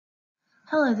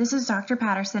Hello, this is Dr.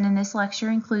 Patterson, and this lecture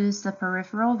includes the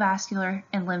peripheral vascular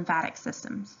and lymphatic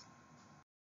systems.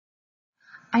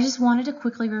 I just wanted to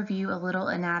quickly review a little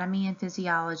anatomy and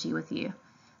physiology with you.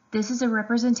 This is a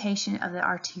representation of the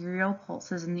arterial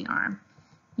pulses in the arm.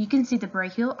 You can see the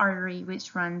brachial artery,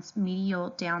 which runs medial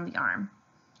down the arm.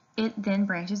 It then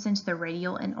branches into the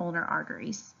radial and ulnar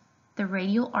arteries. The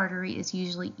radial artery is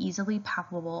usually easily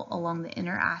palpable along the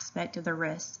inner aspect of the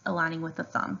wrist, aligning with the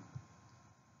thumb.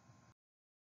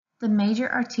 The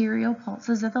major arterial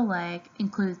pulses of the leg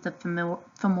include the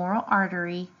femoral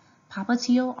artery,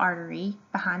 popliteal artery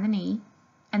behind the knee,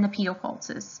 and the pedal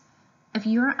pulses. If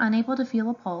you are unable to feel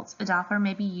a pulse, a Doppler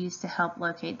may be used to help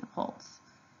locate the pulse.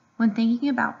 When thinking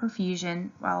about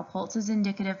perfusion, while a pulse is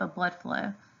indicative of blood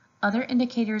flow, other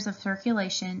indicators of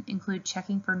circulation include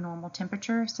checking for normal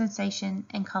temperature, sensation,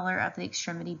 and color of the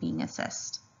extremity being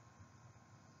assessed.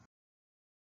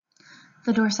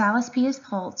 The dorsalis pedis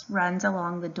pulse runs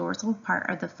along the dorsal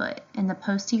part of the foot, and the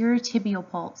posterior tibial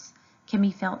pulse can be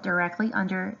felt directly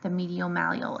under the medial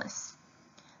malleolus.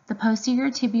 The posterior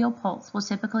tibial pulse will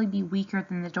typically be weaker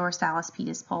than the dorsalis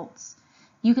pedis pulse.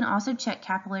 You can also check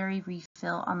capillary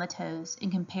refill on the toes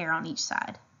and compare on each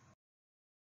side.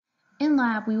 In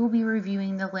lab, we will be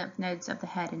reviewing the lymph nodes of the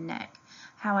head and neck.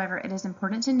 However, it is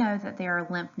important to know that there are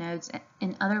lymph nodes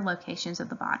in other locations of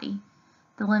the body.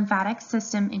 The lymphatic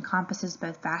system encompasses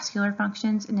both vascular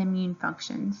functions and immune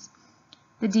functions.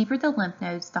 The deeper the lymph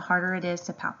nodes, the harder it is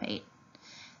to palpate.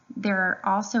 There are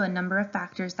also a number of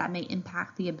factors that may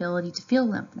impact the ability to feel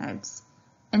lymph nodes.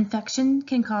 Infection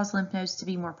can cause lymph nodes to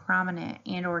be more prominent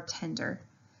and/or tender.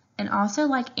 And also,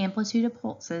 like amplitude of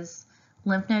pulses,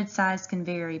 lymph node size can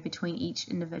vary between each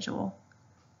individual.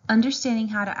 Understanding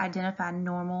how to identify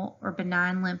normal or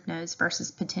benign lymph nodes versus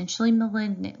potentially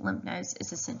malignant lymph nodes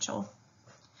is essential.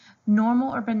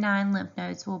 Normal or benign lymph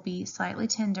nodes will be slightly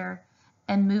tender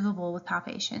and movable with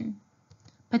palpation.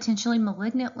 Potentially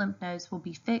malignant lymph nodes will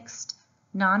be fixed,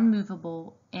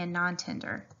 non-movable, and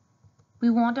non-tender.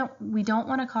 We don't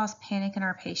want to cause panic in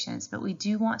our patients, but we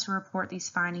do want to report these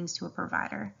findings to a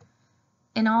provider.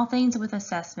 In all things with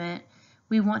assessment,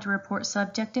 we want to report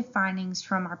subjective findings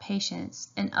from our patients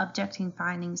and objective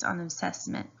findings on the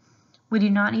assessment. We do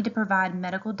not need to provide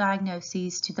medical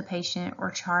diagnoses to the patient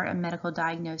or chart a medical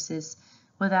diagnosis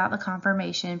without the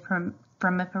confirmation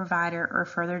from a provider or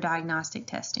further diagnostic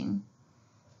testing.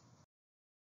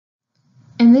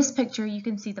 In this picture, you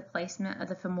can see the placement of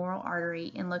the femoral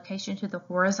artery in location to the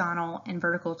horizontal and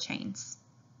vertical chains.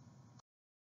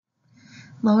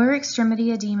 Lower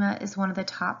extremity edema is one of the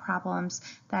top problems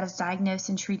that is diagnosed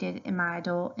and treated in my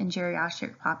adult and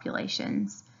geriatric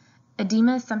populations.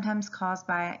 Edema is sometimes caused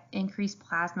by increased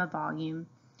plasma volume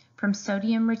from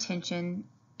sodium retention,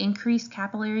 increased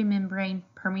capillary membrane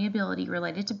permeability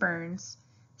related to burns,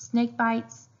 snake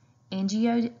bites,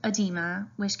 angioedema,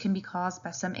 which can be caused by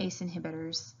some ACE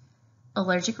inhibitors,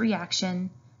 allergic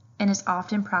reaction, and is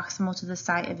often proximal to the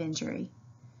site of injury.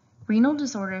 Renal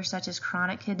disorders such as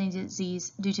chronic kidney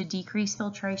disease due to decreased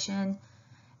filtration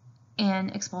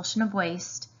and expulsion of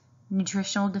waste,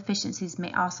 nutritional deficiencies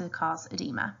may also cause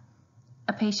edema.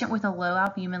 A patient with a low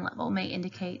albumin level may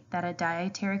indicate that a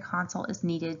dietary consult is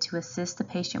needed to assist the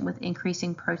patient with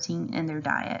increasing protein in their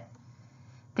diet.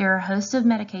 There are a host of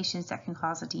medications that can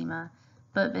cause edema,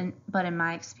 but in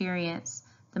my experience,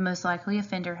 the most likely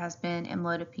offender has been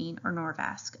amlodipine or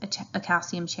Norvasc, a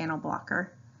calcium channel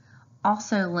blocker.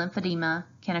 Also, lymphedema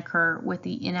can occur with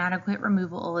the inadequate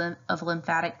removal of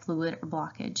lymphatic fluid or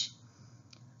blockage.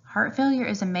 Heart failure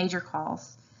is a major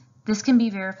cause. This can be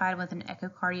verified with an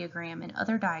echocardiogram and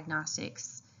other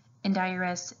diagnostics, and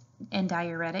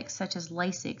diuretics such as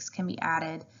Lasix can be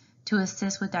added to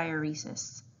assist with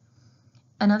diuresis.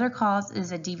 Another cause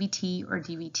is a DVT or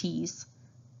DVTs.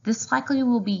 This likely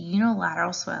will be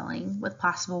unilateral swelling with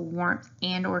possible warmth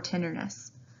and/or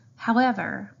tenderness.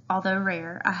 However, although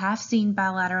rare, I have seen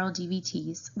bilateral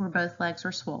DVTs where both legs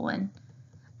were swollen.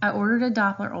 I ordered a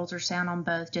Doppler ultrasound on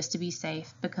both just to be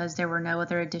safe because there were no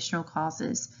other additional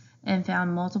causes and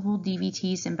found multiple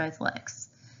DVTs in both legs.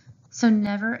 So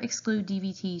never exclude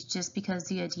DVTs just because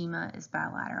the edema is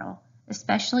bilateral,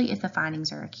 especially if the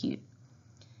findings are acute.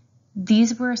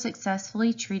 These were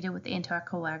successfully treated with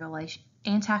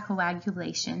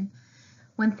anticoagulation.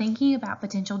 When thinking about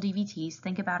potential DVTs,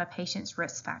 think about a patient's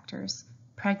risk factors: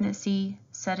 pregnancy,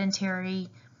 sedentary,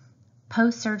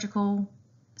 post-surgical,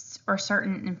 or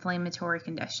certain inflammatory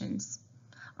conditions.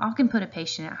 All can put a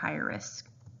patient at higher risk.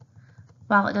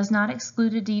 While it does not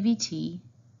exclude a DVT,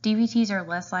 DVTs are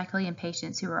less likely in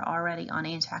patients who are already on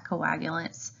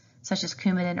anticoagulants, such as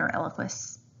Coumadin or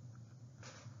Eliquis.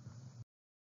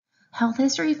 Health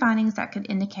history findings that could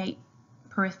indicate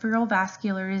peripheral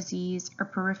vascular disease or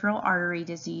peripheral artery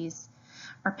disease,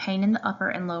 or pain in the upper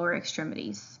and lower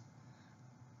extremities.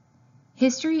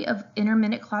 History of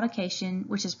intermittent claudication,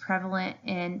 which is prevalent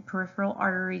in peripheral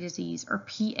artery disease or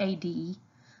PAD,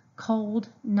 cold,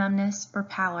 numbness or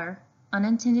pallor,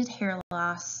 unintended hair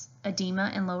loss,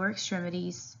 edema in lower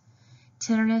extremities,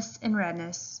 tenderness and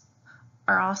redness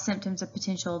are all symptoms of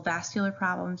potential vascular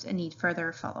problems and need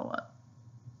further follow-up.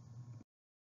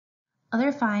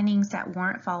 Other findings that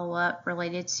warrant follow-up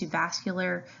related to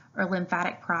vascular or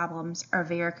lymphatic problems are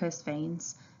varicose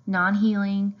veins,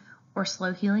 non-healing or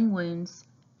slow-healing wounds,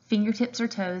 fingertips or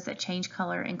toes that change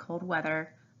color in cold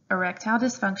weather, erectile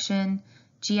dysfunction,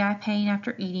 GI pain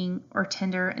after eating, or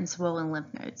tender and swollen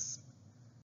lymph nodes.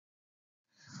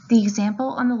 The example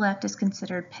on the left is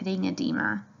considered pitting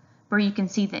edema, where you can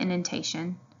see the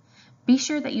indentation. Be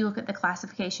sure that you look at the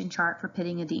classification chart for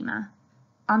pitting edema.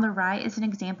 On the right is an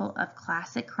example of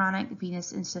classic chronic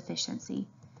venous insufficiency.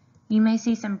 You may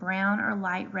see some brown or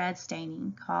light red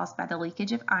staining caused by the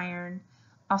leakage of iron,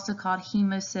 also called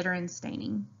hemosiderin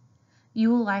staining.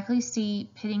 You will likely see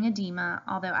pitting edema,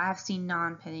 although I have seen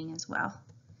non-pitting as well.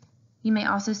 You may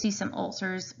also see some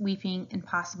ulcers, weeping, and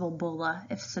possible bulla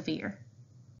if severe.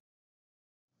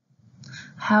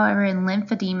 However, in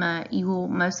lymphedema, you will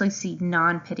mostly see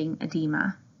non-pitting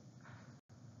edema.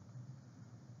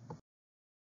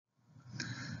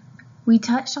 We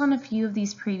touched on a few of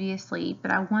these previously,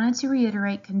 but I wanted to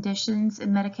reiterate conditions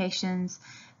and medications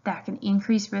that can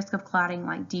increase risk of clotting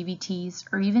like DVTs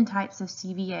or even types of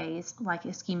CVAs like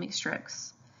ischemic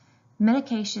strokes.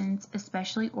 Medications,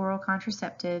 especially oral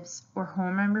contraceptives or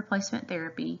hormone replacement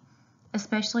therapy,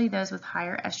 especially those with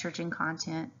higher estrogen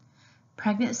content,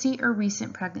 pregnancy or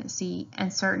recent pregnancy,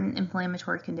 and certain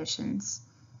inflammatory conditions.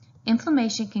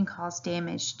 Inflammation can cause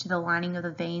damage to the lining of the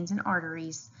veins and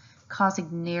arteries,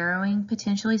 causing narrowing,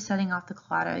 potentially setting off the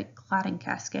clotting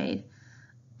cascade.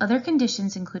 Other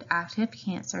conditions include active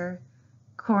cancer,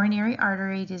 coronary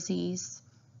artery disease,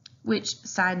 which,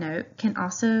 side note, can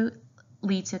also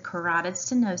lead to carotid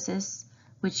stenosis,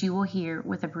 which you will hear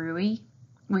with a bruit,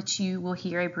 with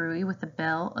the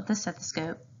bell of the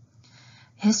stethoscope.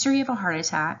 History of a heart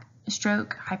attack,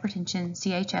 stroke, hypertension,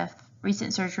 CHF,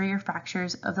 recent surgery or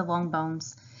fractures of the long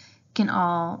bones can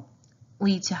all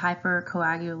lead to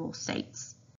hypercoagulable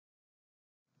states.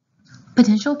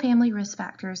 Potential family risk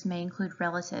factors may include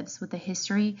relatives with a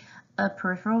history of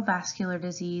peripheral vascular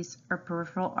disease or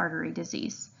peripheral artery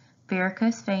disease,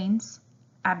 varicose veins,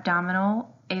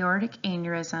 abdominal aortic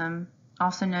aneurysm,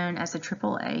 also known as a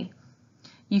AAA.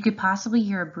 You could possibly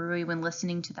hear a bruit when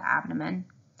listening to the abdomen,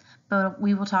 but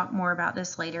we will talk more about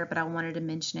this later, but I wanted to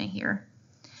mention it here.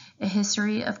 A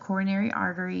history of coronary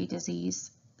artery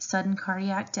disease, sudden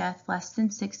cardiac death less than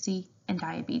 60, and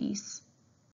diabetes.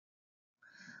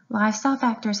 Lifestyle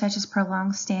factors such as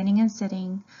prolonged standing and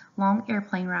sitting, long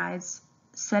airplane rides,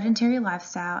 sedentary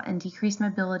lifestyle, and decreased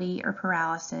mobility or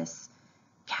paralysis,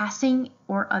 casting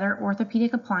or other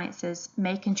orthopedic appliances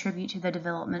may contribute to the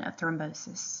development of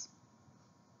thrombosis.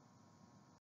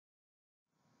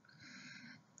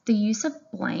 The use of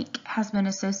blank has been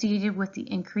associated with the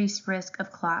increased risk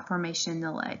of clot formation in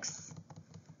the legs.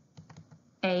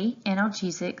 A.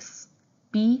 Analgesics,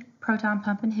 B. Proton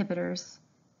pump inhibitors,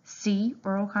 C.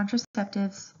 Oral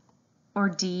contraceptives, or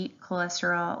D.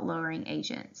 Cholesterol lowering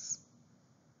agents.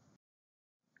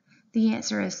 The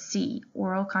answer is C.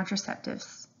 Oral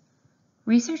contraceptives.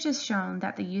 Research has shown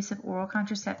that the use of oral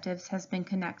contraceptives has been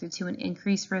connected to an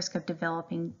increased risk of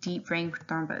developing deep vein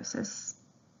thrombosis.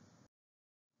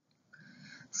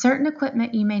 Certain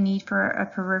equipment you may need for a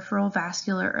peripheral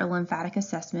vascular or lymphatic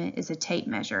assessment is a tape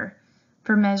measure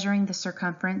for measuring the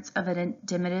circumference of an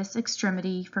edematous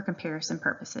extremity for comparison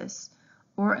purposes,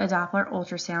 or a Doppler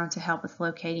ultrasound to help with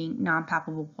locating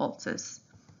non-palpable pulses.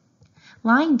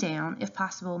 Lying down, if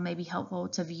possible, may be helpful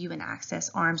to view and access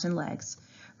arms and legs.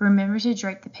 Remember to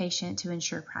drape the patient to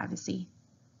ensure privacy.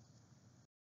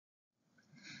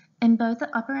 In both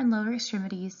the upper and lower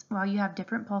extremities, while you have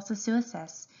different pulses to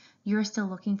assess, you are still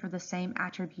looking for the same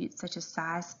attributes such as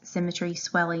size, symmetry,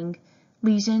 swelling,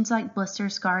 lesions like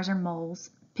blisters, scars, or moles,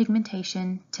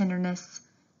 pigmentation, tenderness,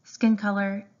 skin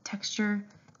color, texture,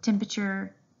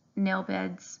 temperature, nail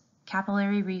beds,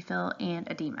 capillary refill, and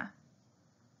edema.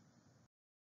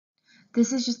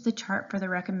 This is just the chart for the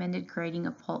recommended grading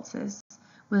of pulses,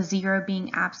 with 0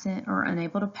 being absent or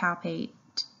unable to palpate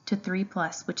to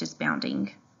 3+, which is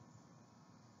bounding.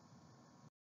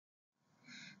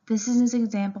 This is an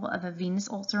example of a venous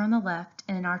ulcer on the left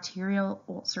and an arterial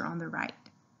ulcer on the right.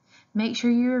 Make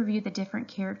sure you review the different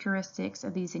characteristics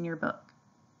of these in your book.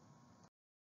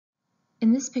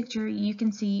 In this picture, you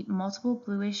can see multiple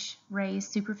bluish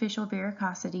raised superficial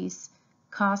varicosities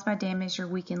caused by damaged or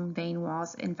weakened vein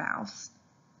walls and valves.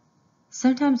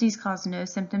 Sometimes these cause no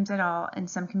symptoms at all, and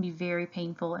some can be very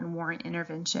painful and warrant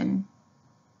intervention.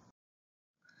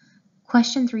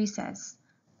 Question 3 says,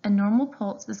 a normal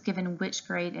pulse is given which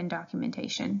grade in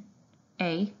documentation?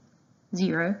 A,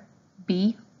 0,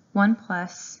 B, 1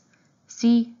 plus,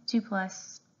 C, 2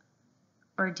 plus,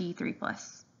 or D, 3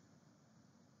 plus?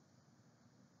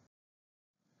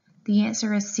 The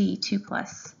answer is C, 2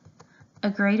 plus. A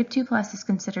grade of 2 plus is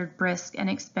considered brisk and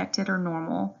expected or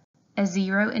normal, as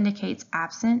 0 indicates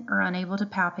absent or unable to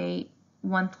palpate,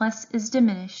 1 plus is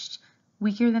diminished,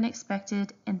 weaker than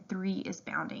expected, and 3 is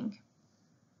bounding.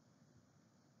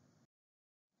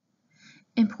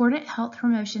 Important health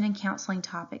promotion and counseling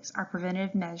topics are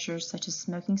preventative measures such as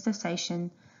smoking cessation,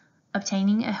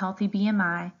 obtaining a healthy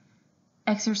BMI,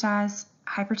 exercise,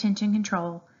 hypertension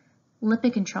control,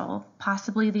 lipid control,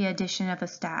 possibly the addition of a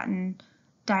statin,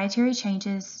 dietary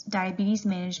changes, diabetes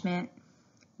management,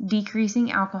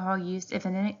 decreasing alcohol use if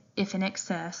in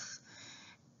excess,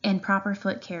 and proper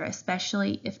foot care,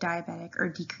 especially if diabetic or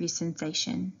decreased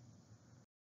sensation.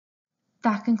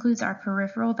 That concludes our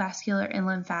peripheral vascular and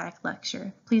lymphatic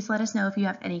lecture. Please let us know if you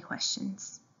have any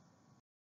questions.